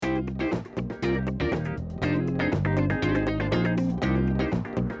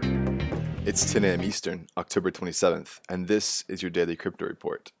It's 10 a.m. Eastern, October 27th, and this is your daily crypto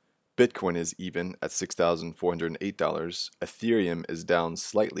report. Bitcoin is even at $6,408, Ethereum is down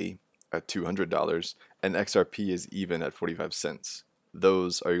slightly at $200, and XRP is even at 45 cents.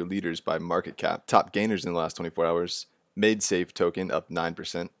 Those are your leaders by market cap. Top gainers in the last 24 hours, MaidSafe token up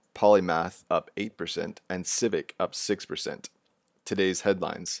 9%, Polymath up 8%, and Civic up 6%. Today's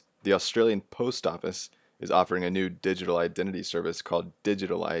headlines. The Australian Post Office is offering a new digital identity service called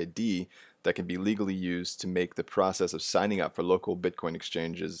Digital ID that can be legally used to make the process of signing up for local Bitcoin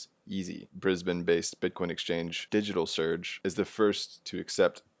exchanges easy. Brisbane-based Bitcoin exchange Digital Surge is the first to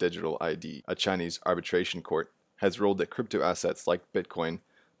accept Digital ID. A Chinese arbitration court has ruled that crypto assets like Bitcoin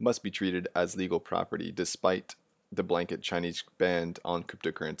must be treated as legal property despite the blanket Chinese ban on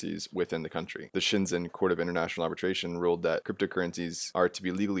cryptocurrencies within the country. The Shenzhen Court of International Arbitration ruled that cryptocurrencies are to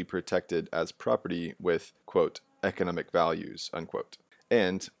be legally protected as property with, quote, economic values, unquote.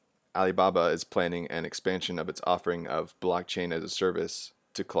 And Alibaba is planning an expansion of its offering of blockchain as a service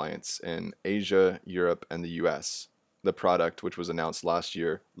to clients in Asia, Europe, and the US. The product, which was announced last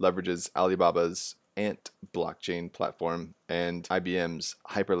year, leverages Alibaba's Ant blockchain platform and IBM's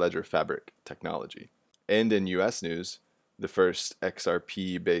Hyperledger Fabric technology. And in US news, the first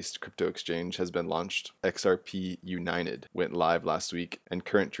XRP-based crypto exchange has been launched. XRPunited went live last week, and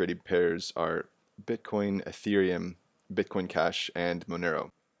current trading pairs are Bitcoin, Ethereum, Bitcoin Cash, and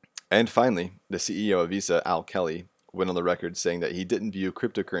Monero. And finally, the CEO of Visa, Al Kelly, went on the record saying that he didn't view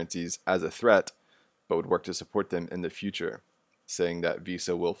cryptocurrencies as a threat, but would work to support them in the future, saying that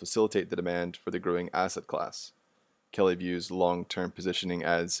Visa will facilitate the demand for the growing asset class. Kelly views long-term positioning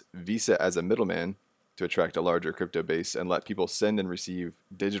as Visa as a middleman to attract a larger crypto base and let people send and receive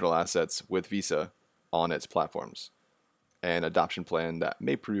digital assets with Visa on its platforms. An adoption plan that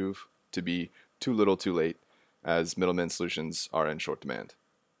may prove to be too little too late, as middleman solutions are in short demand.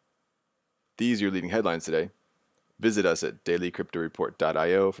 These are your leading headlines today. Visit us at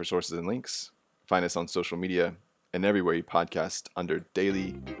dailycryptoreport.io for sources and links. Find us on social media and everywhere you podcast under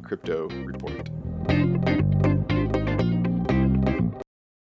Daily Crypto Report.